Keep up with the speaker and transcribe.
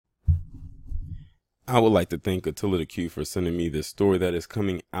I would like to thank Attila the Q for sending me this story that is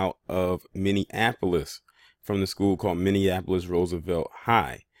coming out of Minneapolis from the school called Minneapolis Roosevelt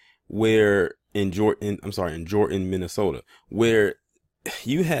High, where in Jordan, Minnesota, where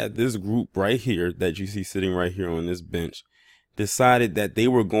you had this group right here that you see sitting right here on this bench decided that they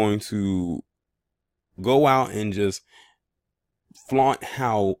were going to go out and just flaunt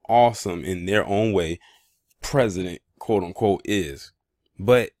how awesome in their own way president, quote unquote, is.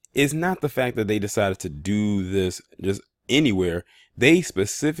 But it's not the fact that they decided to do this just anywhere. They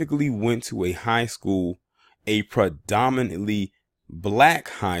specifically went to a high school, a predominantly black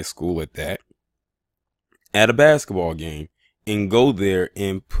high school at a basketball game, and go there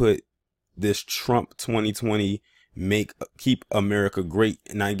and put this Trump 2020 keep America great.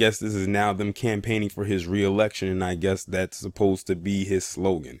 And I guess this is now them campaigning for his reelection. And I guess that's supposed to be his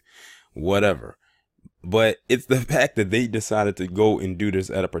slogan, whatever. But it's the fact that they decided to go and do this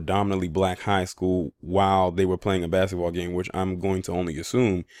at a predominantly black high school while they were playing a basketball game, which I'm going to only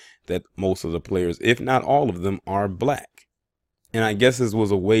assume that most of the players, if not all of them, are black. And I guess this was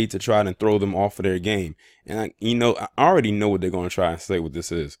a way to try to throw them off of their game. And I already know what they're going to try and say what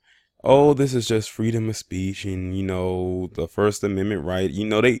this is. Oh, this is just freedom of speech and, the First Amendment right.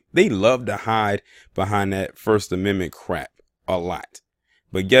 They love to hide behind that First Amendment crap a lot.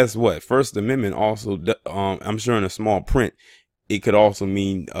 But guess what? First Amendment also, I'm sure in a small print, it could also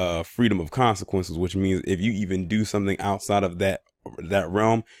mean freedom of consequences, which means if you even do something outside of that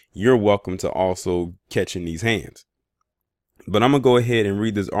realm, you're welcome to also catch in these hands. But I'm going to go ahead and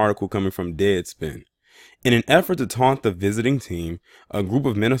read this article coming from Deadspin. In an effort to taunt the visiting team, a group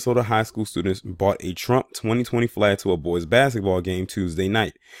of Minnesota high school students brought a Trump 2020 flag to a boys basketball game Tuesday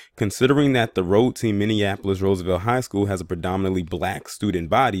night. Considering that the road team Minneapolis Roosevelt High School has a predominantly black student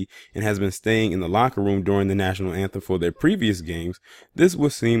body and has been staying in the locker room during the national anthem for their previous games, this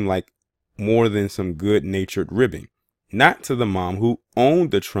would seem like more than some good-natured ribbing. Not to the mom who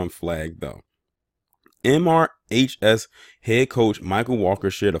owned the Trump flag, though. MRHS head coach Michael Walker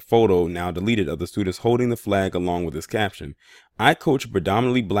shared a photo, now deleted, of the students holding the flag along with his caption. "I coach a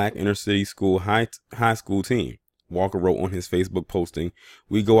predominantly black inner city school high school team," Walker wrote on his Facebook posting.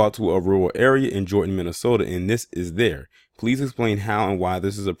 "We go out to a rural area in Jordan, Minnesota, and this is there. Please explain how and why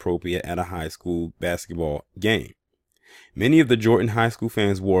this is appropriate at a high school basketball game." Many of the Jordan High School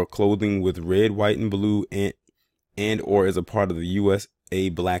fans wore clothing with red, white, and blue and or as a part of the USA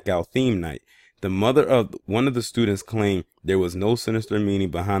Blackout theme night. The mother of one of the students claimed there was no sinister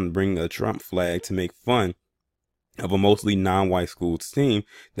meaning behind bringing a Trump flag to make fun of a mostly non-white school team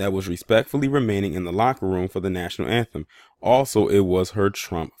that was respectfully remaining in the locker room for the national anthem. Also, it was her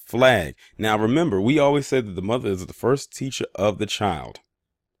Trump flag. Now, remember, we always said that the mother is the first teacher of the child.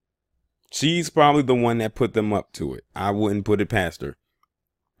 She's probably the one that put them up to it. I wouldn't put it past her.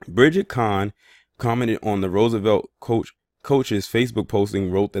 Bridget Kahn commented on the Roosevelt coach's Facebook posting,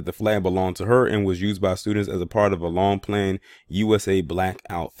 wrote that the flag belonged to her and was used by students as a part of a long-planned USA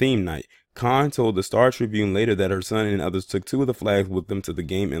Blackout theme night. Khan told the Star Tribune later that her son and others took two of the flags with them to the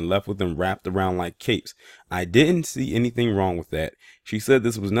game and left with them wrapped around like capes. "I didn't see anything wrong with that." She said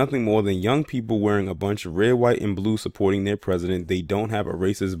this was nothing more than young people wearing a bunch of red, white, and blue supporting their president. They don't have a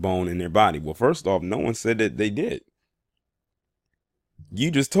racist bone in their body. Well, first off, no one said that they did.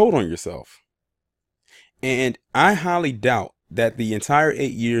 You just told on yourself. And I highly doubt that the entire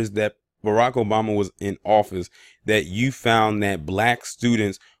 8 years that Barack Obama was in office, that you found that black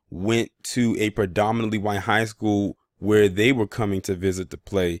students went to a predominantly white high school where they were coming to visit to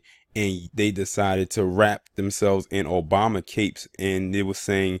play, and they decided to wrap themselves in Obama capes, and it was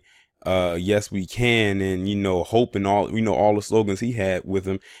saying, yes, we can, and, hope, and all, all the slogans he had with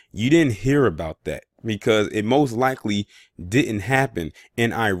him. You didn't hear about that, because it most likely didn't happen.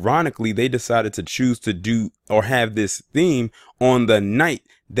 And ironically, they decided to choose to do or have this theme on the night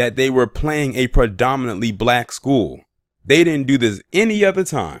that they were playing a predominantly black school. They didn't do this any other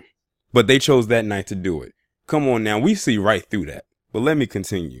time, but they chose that night to do it. Come on now, we see right through that. But let me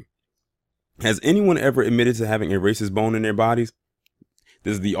continue. Has anyone ever admitted to having a racist bone in their bodies?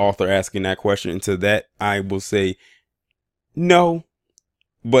 This is the author asking that question. And to that, I will say no.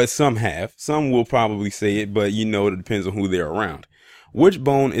 But some have. Some will probably say it, but it depends on who they're around. Which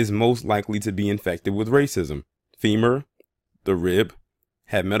bone is most likely to be infected with racism? Femur? The rib?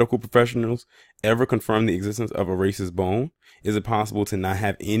 Have medical professionals ever confirmed the existence of a racist bone? Is it possible to not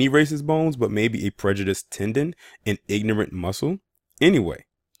have any racist bones, but maybe a prejudiced tendon, an ignorant muscle? Anyway,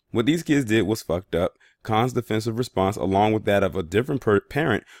 what these kids did was fucked up. Khan's defensive response, along with that of a different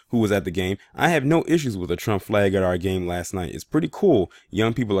parent who was at the game: "I have no issues with a Trump flag at our game last night. It's pretty cool.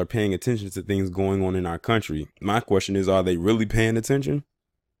 Young people are paying attention to things going on in our country. My question is, are they really paying attention?"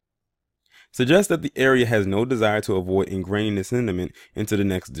 suggests that the area has no desire to avoid ingraining the sentiment into the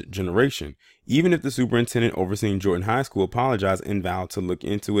next generation. Even if the superintendent overseeing Jordan High School apologized and vowed to look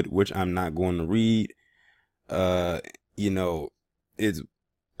into it, which I'm not going to read, you know, it's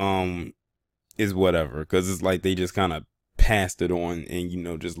is whatever, because it's like they just kind of passed it on and, you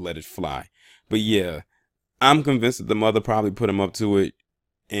know, just let it fly. But yeah, I'm convinced that the mother probably put him up to it,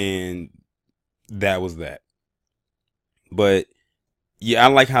 and that was that. But yeah, I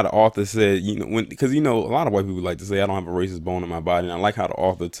like how the author said, you know, because, you know, a lot of white people like to say I don't have a racist bone in my body, and I like how the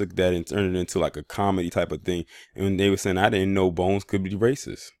author took that and turned it into like a comedy type of thing. And when they were saying I didn't know bones could be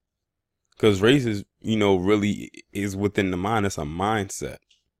racist, because race is, you know, really is within the mind. It's a mindset.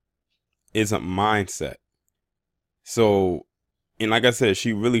 It's a mindset. So, and like I said,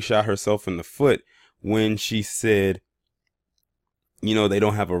 she really shot herself in the foot when she said, you know, they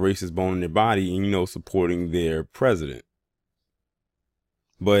don't have a racist bone in their body, and, you know, supporting their president.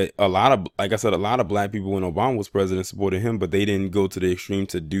 But a lot of, like I said, a lot of black people when Obama was president supported him, but they didn't go to the extreme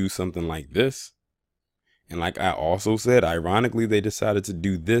to do something like this. And like I also said, ironically, they decided to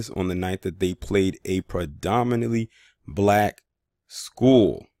do this on the night that they played a predominantly black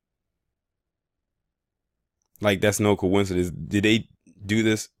school. Like, that's no coincidence. Did they do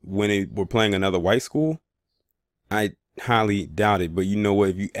this when they were playing another white school? I highly doubt it. But you know what?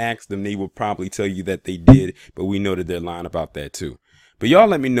 If you ask them, they will probably tell you that they did. But we know that they're lying about that too. But y'all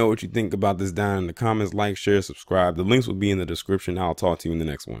let me know what you think about this down in the comments. Like, share, subscribe. The links will be in the description. I'll talk to you in the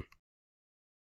next one.